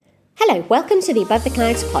Hello, welcome to the Above the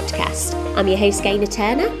Clouds podcast. I'm your host Gaynor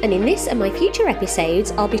Turner, and in this and my future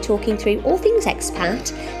episodes I'll be talking through all things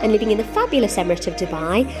expat and living in the fabulous Emirate of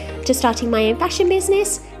Dubai, to starting my own fashion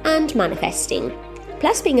business and manifesting,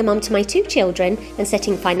 plus being a mum to my 2 children and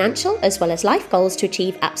setting financial as well as life goals to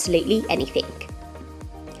achieve absolutely anything.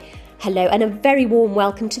 Hello and a very warm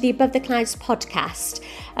welcome to the Above the Clouds podcast.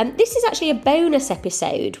 This is actually a bonus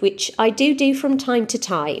episode which I do from time to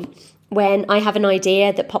time when I have an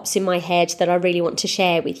idea that pops in my head that I really want to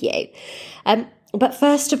share with you. But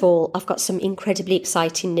first of all, I've got some incredibly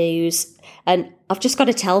exciting news, and I've just got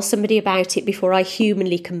to tell somebody about it before I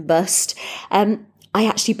humanly combust. I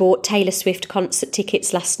actually bought Taylor Swift concert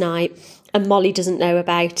tickets last night, and Molly doesn't know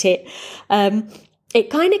about it. It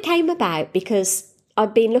kind of came about because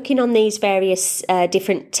I've been looking on these various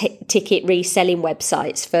different ticket reselling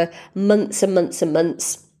websites for months and months and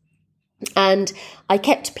months. And I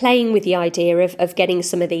kept playing with the idea of getting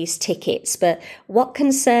some of these tickets. But what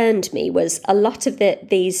concerned me was a lot of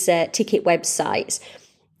these ticket websites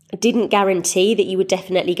didn't guarantee that you would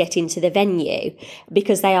definitely get into the venue,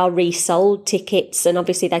 because they are resold tickets and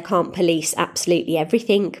obviously they can't police absolutely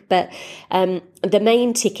everything. But the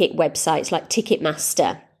main ticket websites like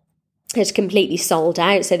Ticketmaster had completely sold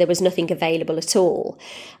out, so there was nothing available at all.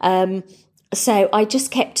 So I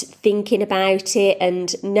just kept thinking about it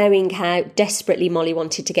and knowing how desperately Molly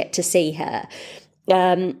wanted to get to see her.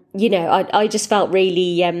 I just felt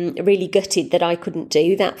really gutted that I couldn't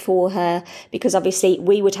do that for her, because obviously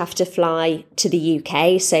we would have to fly to the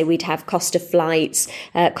UK. So we'd have cost of flights,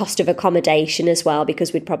 cost of accommodation as well,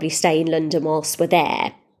 because we'd probably stay in London whilst we're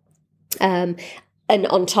there. And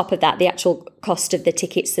on top of that, the actual cost of the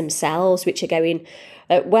tickets themselves, which are going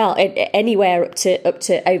anywhere up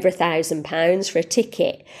to over £1,000 for a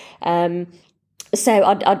ticket. So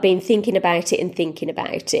I'd been thinking about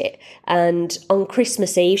it. And on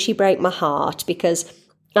Christmas Eve, she broke my heart, because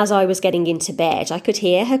as I was getting into bed, I could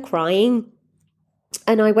hear her crying.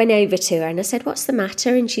 And I went over to her and I said, "What's the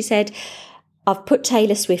matter?" And she said, "I've put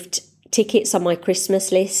Taylor Swift tickets on my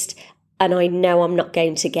Christmas list and I know I'm not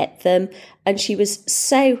going to get them." And she was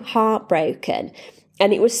so heartbroken.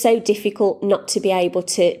 And it was so difficult not to be able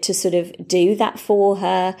to sort of do that for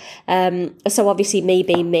her. So obviously, me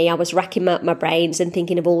being me, I was racking up my brains and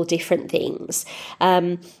thinking of all different things.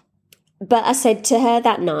 But I said to her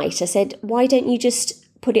that night, I said, "Why don't you just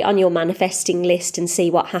put it on your manifesting list and see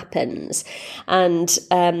what happens?" And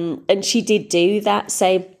she did do that.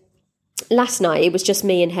 So last night, it was just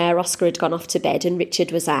me and her. Oscar had gone off to bed and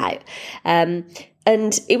Richard was out.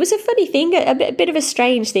 And it was a funny thing, a bit of a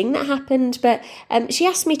strange thing that happened, but she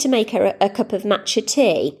asked me to make her a cup of matcha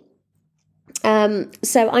tea.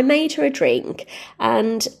 So I made her a drink,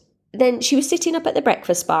 and then she was sitting up at the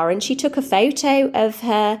breakfast bar and she took a photo of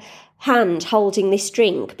her hand holding this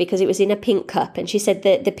drink because it was in a pink cup, and she said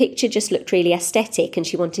that the picture just looked really aesthetic and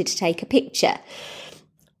she wanted to take a picture.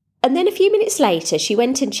 And then a few minutes later, she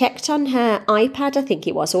went and checked on her iPad, I think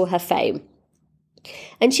it was, or her phone.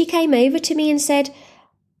 And she came over to me and said,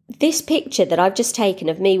 "This picture that I've just taken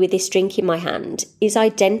of me with this drink in my hand is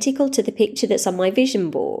identical to the picture that's on my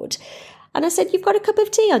vision board." And I said, "You've got a cup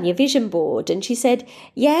of tea on your vision board?" And she said,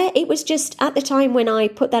 "Yeah, it was just at the time when I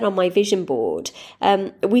put that on my vision board,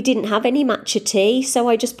 we didn't have any matcha tea, so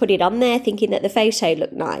I just put it on there thinking that the photo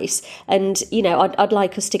looked nice. And, I'd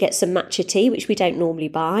like us to get some matcha tea, which we don't normally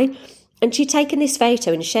buy." And she'd taken this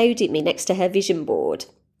photo and showed it me next to her vision board.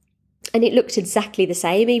 And it looked exactly the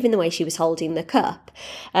same, even the way she was holding the cup.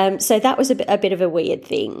 So that was a bit of a weird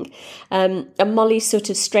thing. And Molly's sort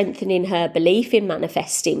of strengthening her belief in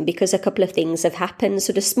manifesting, because a couple of things have happened,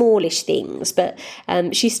 sort of smallish things, but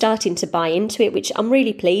she's starting to buy into it, which I'm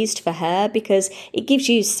really pleased for her, because it gives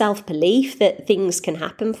you self-belief that things can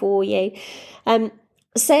happen for you.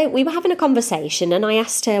 So we were having a conversation and I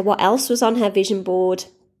asked her what else was on her vision board.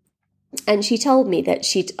 And she told me that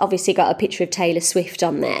she'd obviously got a picture of Taylor Swift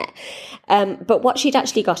on there. But what she'd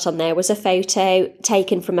actually got on there was a photo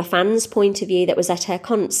taken from a fan's point of view that was at her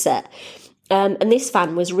concert. And this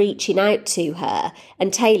fan was reaching out to her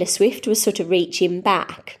and Taylor Swift was sort of reaching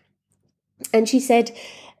back. And she said,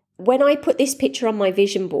 "When I put this picture on my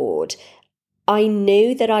vision board, I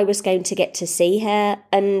knew that I was going to get to see her,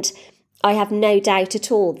 and I have no doubt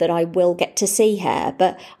at all that I will get to see her,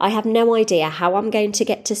 but I have no idea how I'm going to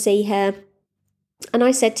get to see her." And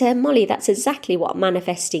I said to her, "Molly, that's exactly what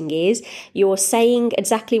manifesting is. You're saying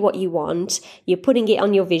exactly what you want. You're putting it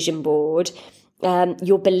on your vision board.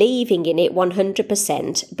 You're believing in it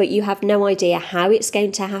 100%, but you have no idea how it's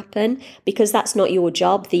going to happen, because that's not your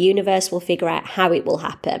job. The universe will figure out how it will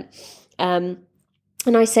happen."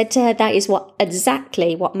 And I said to her, that is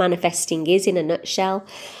exactly what manifesting is in a nutshell.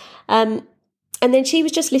 And then she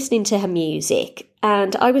was just listening to her music,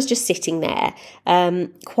 and I was just sitting there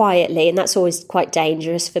quietly, and that's always quite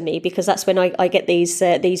dangerous for me because that's when I get these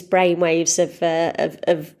brainwaves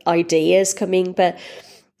of ideas coming. But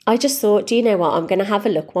I just thought, do you know what? I'm going to have a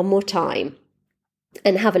look one more time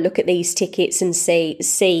and have a look at these tickets and see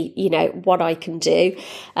what I can do.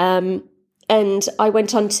 And I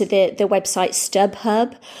went onto the website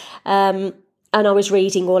StubHub. And I was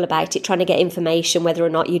reading all about it, trying to get information whether or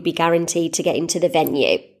not you'd be guaranteed to get into the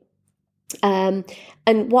venue. And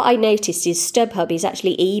what I noticed is StubHub is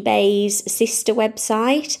actually eBay's sister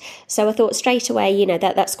website. So I thought straight away,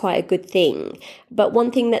 that's quite a good thing. But one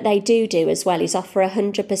thing that they do as well is offer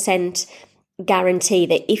 100% guarantee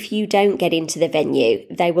that if you don't get into the venue,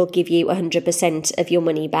 they will give you 100% of your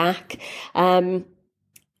money back.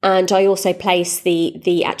 And I also place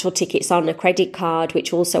the actual tickets on a credit card,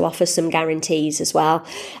 which also offers some guarantees as well.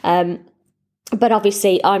 But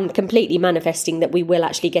obviously, I'm completely manifesting that we will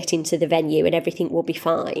actually get into the venue and everything will be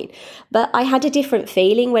fine. But I had a different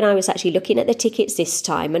feeling when I was actually looking at the tickets this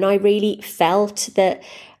time, and I really felt that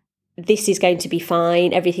this is going to be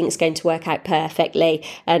fine. Everything's going to work out perfectly.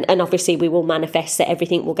 And obviously, we will manifest that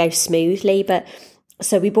everything will go smoothly. But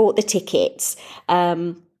so we bought the tickets.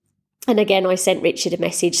 And again, I sent Richard a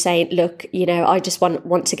message saying, look, I just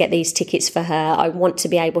want to get these tickets for her. I want to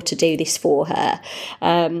be able to do this for her.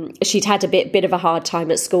 She'd had a bit of a hard time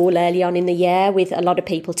at school early on in the year with a lot of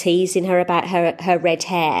people teasing her about her red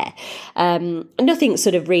hair. Nothing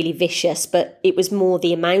sort of really vicious, but it was more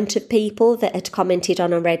the amount of people that had commented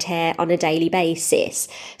on her red hair on a daily basis.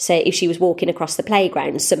 So if she was walking across the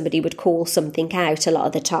playground, somebody would call something out a lot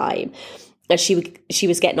of the time. As she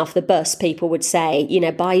was getting off the bus, people would say,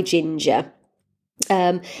 bye, Ginger.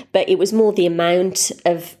 But it was more the amount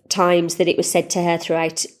of times that it was said to her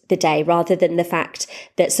throughout the day rather than the fact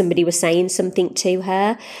that somebody was saying something to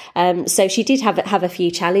her. So she did have a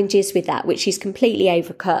few challenges with that, which she's completely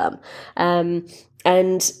overcome. And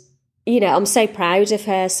I'm so proud of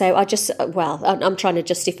her. So I'm trying to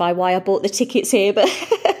justify why I bought the tickets here,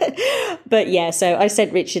 but yeah, so I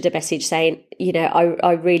sent Richard a message saying,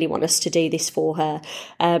 I really want us to do this for her.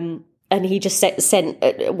 And he just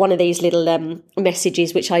sent one of these little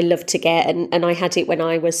messages, which I love to get. And I had it when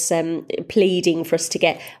I was pleading for us to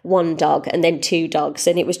get one dog and then two dogs.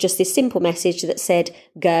 And it was just this simple message that said,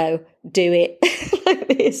 go, do it, like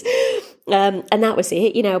this. And that was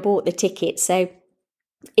it. I bought the ticket. So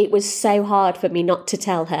it was so hard for me not to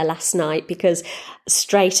tell her last night because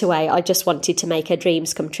straight away I just wanted to make her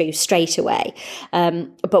dreams come true straight away.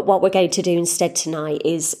 But what we're going to do instead tonight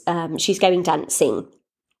is she's going dancing.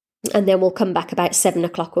 And then we'll come back about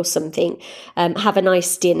 7:00 or something, have a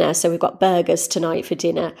nice dinner. So we've got burgers tonight for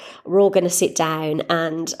dinner. We're all going to sit down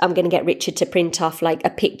and I'm going to get Richard to print off like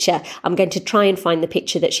a picture. I'm going to try and find the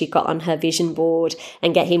picture that she got on her vision board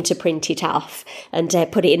and get him to print it off and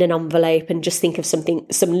put it in an envelope and just think of some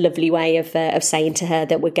lovely way of saying to her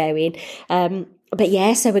that we're going. But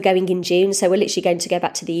yeah, so we're going in June. So we're literally going to go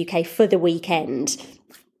back to the UK for the weekend.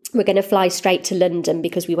 We're going to fly straight to London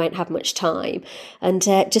because we won't have much time and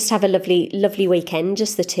just have a lovely, lovely weekend,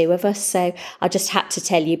 just the two of us. So I just had to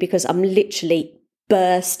tell you because I'm literally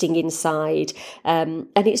bursting inside. And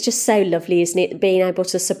it's just so lovely, isn't it? Being able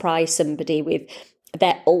to surprise somebody with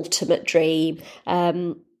their ultimate dream.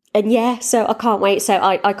 And yeah, so I can't wait. So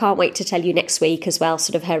I can't wait to tell you next week as well,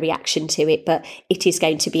 sort of her reaction to it, but it is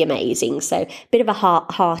going to be amazing. So a bit of a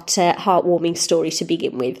heartwarming story to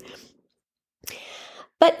begin with.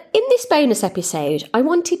 But in this bonus episode, I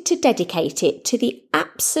wanted to dedicate it to the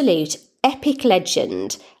absolute epic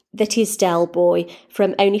legend that is Del Boy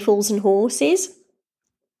from Only Fools and Horses.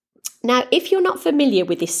 Now, if you're not familiar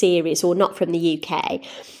with this series or not from the UK,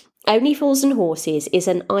 Only Fools and Horses is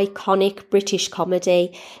an iconic British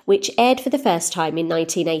comedy which aired for the first time in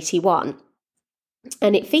 1981.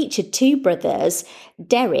 And it featured two brothers,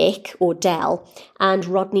 Derek, or Del, and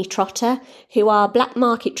Rodney Trotter, who are black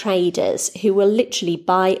market traders who will literally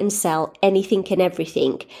buy and sell anything and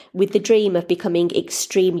everything with the dream of becoming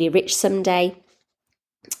extremely rich someday.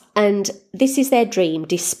 And this is their dream,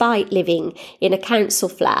 despite living in a council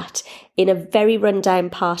flat in a very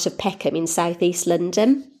rundown part of Peckham in southeast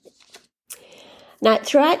London. Now,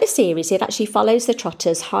 throughout the series, it actually follows the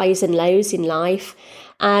Trotters' highs and lows in life,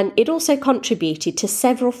 and it also contributed to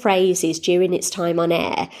several phrases during its time on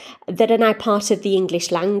air that are now part of the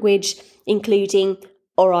English language, including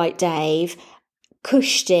 "All right, Dave,"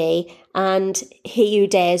 "Kushti," and "He who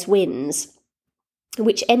dares wins,"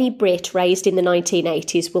 which any Brit raised in the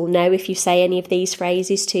 1980s will know if you say any of these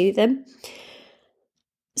phrases to them.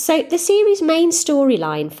 So the series' main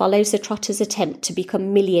storyline follows the Trotters' attempt to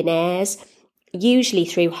become millionaires, usually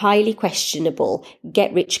through highly questionable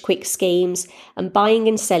get-rich-quick schemes and buying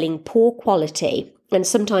and selling poor quality and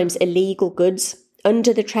sometimes illegal goods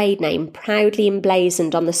under the trade name proudly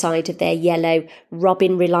emblazoned on the side of their yellow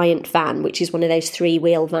Robin Reliant van, which is one of those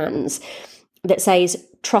three-wheel vans, that says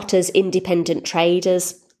Trotters Independent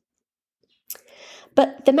Traders.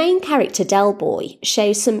 But the main character, Del Boy,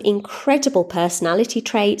 shows some incredible personality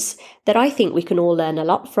traits that I think we can all learn a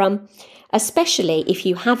lot from, especially if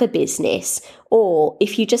you have a business or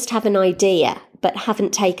if you just have an idea but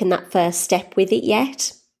haven't taken that first step with it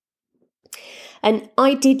yet. And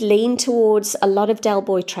I did lean towards a lot of Del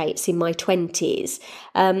Boy traits in my 20s.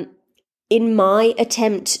 In my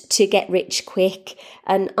attempt to get rich quick,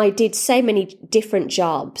 and I did so many different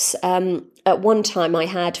jobs. At one time I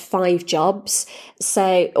had 5 jobs,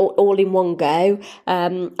 so all in one go,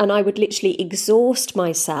 and I would literally exhaust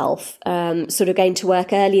myself, sort of going to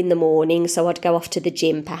work early in the morning, so I'd go off to the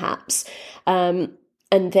gym perhaps, and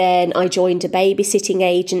then I joined a babysitting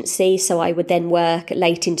agency, so I would then work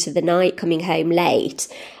late into the night, coming home late,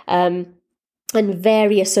 and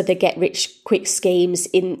various other get-rich-quick schemes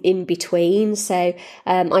in between. So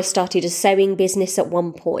I started a sewing business at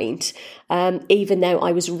one point, even though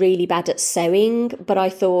I was really bad at sewing. But I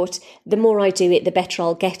thought the more I do it, the better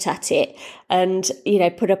I'll get at it. And,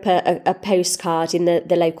 put up a postcard in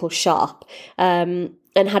the local shop, and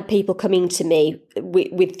had people coming to me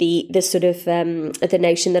with the sort of the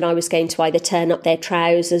notion that I was going to either turn up their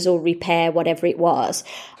trousers or repair whatever it was.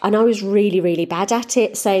 And I was really, really bad at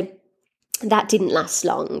it. So that didn't last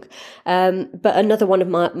long. But another one of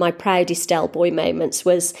my proudest Del Boy moments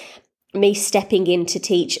was me stepping in to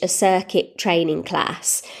teach a circuit training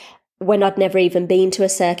class when I'd never even been to a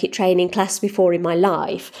circuit training class before in my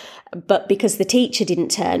life. But because the teacher didn't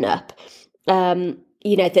turn up,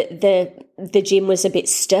 the gym was a bit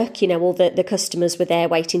stuck, all the customers were there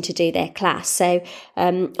waiting to do their class. So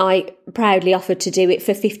I proudly offered to do it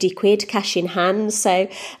for 50 quid, cash in hand. So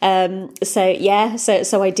I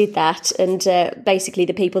did that. And basically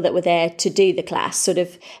the people that were there to do the class sort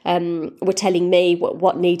of were telling me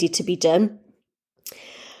what needed to be done.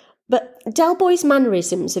 But Del Boy's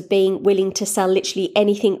mannerisms of being willing to sell literally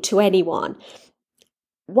anything to anyone,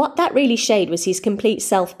 what that really showed was his complete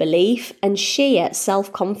self-belief and sheer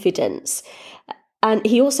self-confidence. And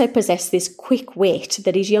he also possessed this quick wit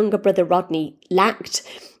that his younger brother Rodney lacked.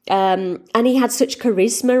 And he had such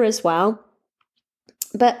charisma as well.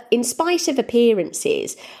 But in spite of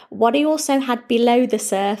appearances, what he also had below the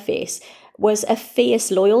surface was a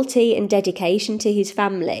fierce loyalty and dedication to his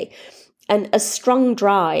family, and a strong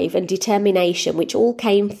drive and determination, which all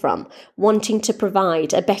came from wanting to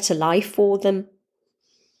provide a better life for them.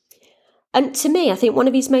 And to me, I think one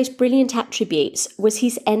of his most brilliant attributes was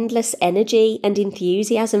his endless energy and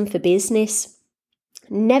enthusiasm for business,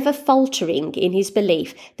 never faltering in his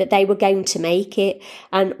belief that they were going to make it,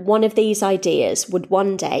 and one of these ideas would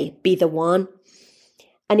one day be the one.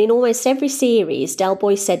 And in almost every series, Del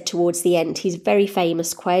Boy said towards the end his very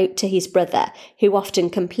famous quote to his brother, who often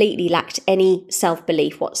completely lacked any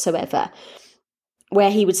self-belief whatsoever, where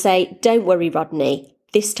he would say, "Don't worry, Rodney,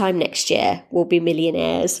 this time next year we'll be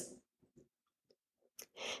millionaires."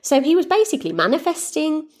 So he was basically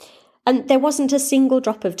manifesting, and there wasn't a single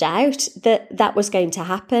drop of doubt that was going to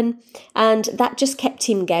happen. And that just kept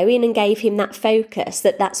him going and gave him that focus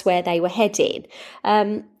that that's where they were heading.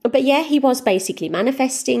 But yeah, he was basically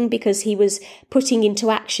manifesting because he was putting into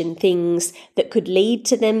action things that could lead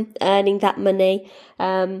to them earning that money.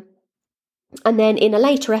 And then in a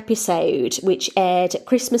later episode, which aired at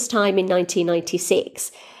Christmas time in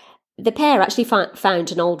 1996, the pair actually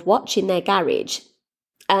found an old watch in their garage.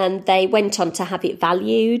 And they went on to have it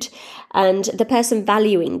valued, and the person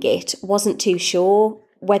valuing it wasn't too sure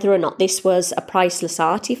whether or not this was a priceless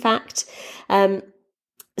artefact.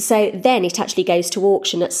 So then it actually goes to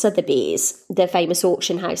auction at Sotheby's, the famous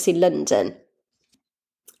auction house in London.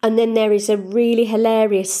 And then there is a really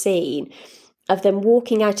hilarious scene of them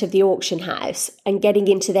walking out of the auction house and getting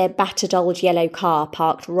into their battered old yellow car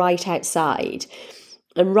parked right outside.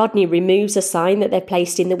 And Rodney removes a sign that they've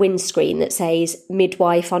placed in the windscreen that says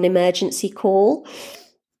 "Midwife on emergency call."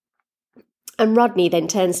 And Rodney then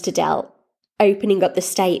turns to Del, opening up the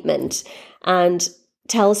statement, and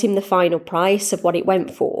tells him the final price of what it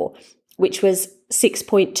went for, which was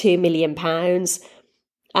 £6.2 million.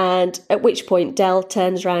 And at which point Del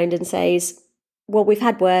turns around and says, "Well, we've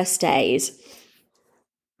had worse days."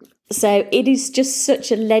 So it is just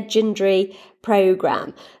such a legendary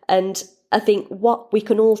programme. And I think what we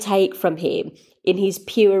can all take from him in his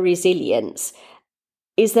pure resilience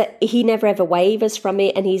is that he never ever wavers from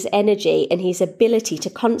it, and his energy and his ability to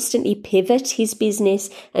constantly pivot his business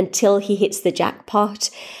until he hits the jackpot.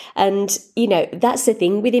 And, you know, that's the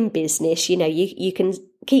thing within business, you know, you can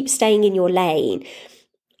keep staying in your lane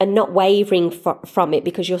and not wavering from it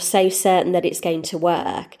because you're so certain that it's going to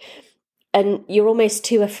work. And you're almost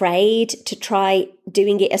too afraid to try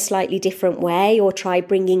doing it a slightly different way or try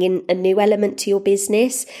bringing in a new element to your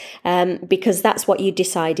business, because that's what you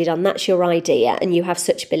decided on. That's your idea and you have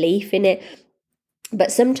such belief in it. But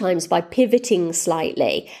sometimes by pivoting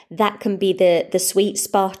slightly, that can be the sweet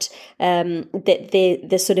spot,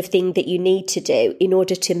 the sort of thing that you need to do in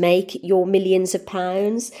order to make your millions of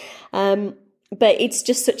pounds. But it's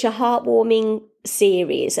just such a heartwarming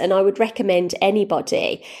series, and I would recommend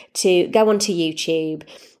anybody to go onto YouTube,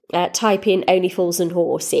 type in Only Fools and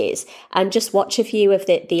Horses, and just watch a few of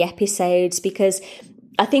the episodes, because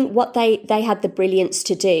I think what they had the brilliance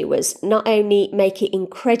to do was not only make it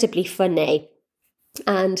incredibly funny,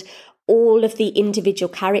 and all of the individual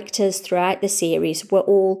characters throughout the series were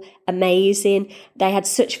all amazing. They had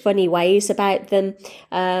such funny ways about them,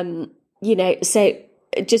 you know, so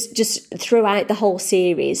just throughout the whole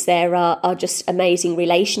series, there are just amazing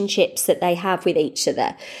relationships that they have with each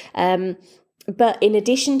other. But in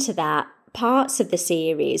addition to that, parts of the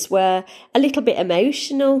series were a little bit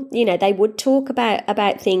emotional. You know, they would talk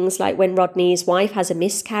about things like when Rodney's wife has a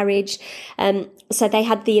miscarriage. So they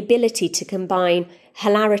had the ability to combine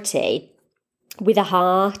hilarity with a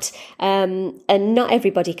heart. And not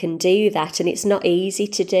everybody can do that, and it's not easy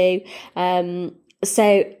to do.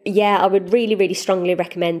 So, yeah, I would really, really strongly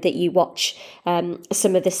recommend that you watch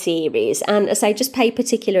some of the series. And as I say, just pay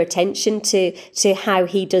particular attention to how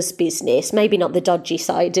he does business. Maybe not the dodgy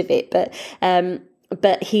side of it, but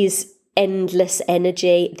his endless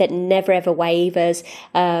energy that never ever wavers.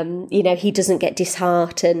 You know, he doesn't get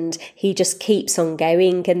disheartened. He just keeps on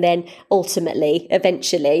going. And then ultimately,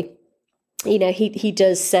 eventually, you know, he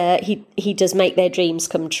does make their dreams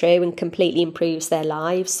come true and completely improves their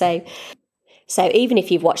lives. So even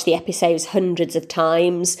if you've watched the episodes hundreds of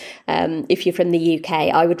times, if you're from the UK,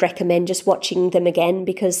 I would recommend just watching them again,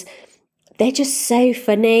 because they're just so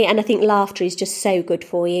funny. And I think laughter is just so good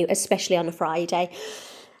for you, especially on a Friday.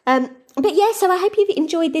 But yeah, so I hope you've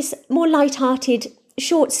enjoyed this more light-hearted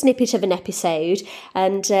short snippet of an episode.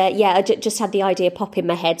 And yeah, I just had the idea pop in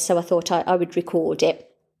my head, so I thought I would record it.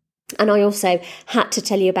 And I also had to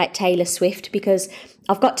tell you about Taylor Swift, because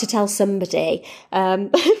I've got to tell somebody,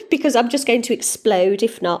 because I'm just going to explode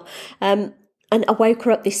if not. And I woke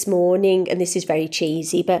her up this morning, and this is very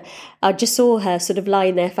cheesy, but I just saw her sort of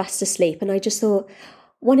lying there fast asleep, and I just thought,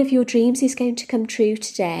 one of your dreams is going to come true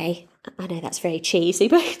today. I know that's very cheesy,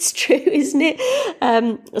 but it's true, isn't it?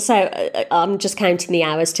 So I'm just counting the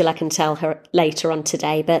hours till I can tell her later on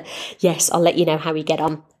today. But yes, I'll let you know how we get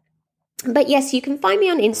on. But yes, you can find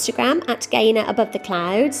me on Instagram at Gaynor Above the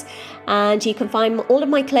Clouds, and you can find all of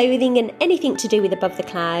my clothing and anything to do with Above the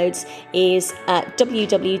Clouds is at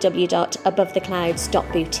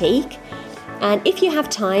www.abovetheclouds.boutique. And if you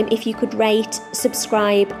have time, if you could rate,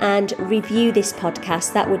 subscribe and review this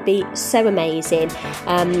podcast, that would be so amazing.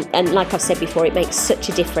 And like I've said before, it makes such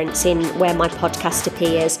a difference in where my podcast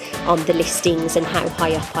appears on the listings and how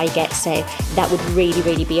high up I get. So that would really,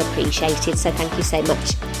 really be appreciated. So thank you so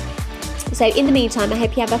much. So in the meantime, I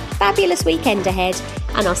hope you have a fabulous weekend ahead,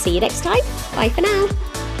 and I'll see you next time. Bye for now.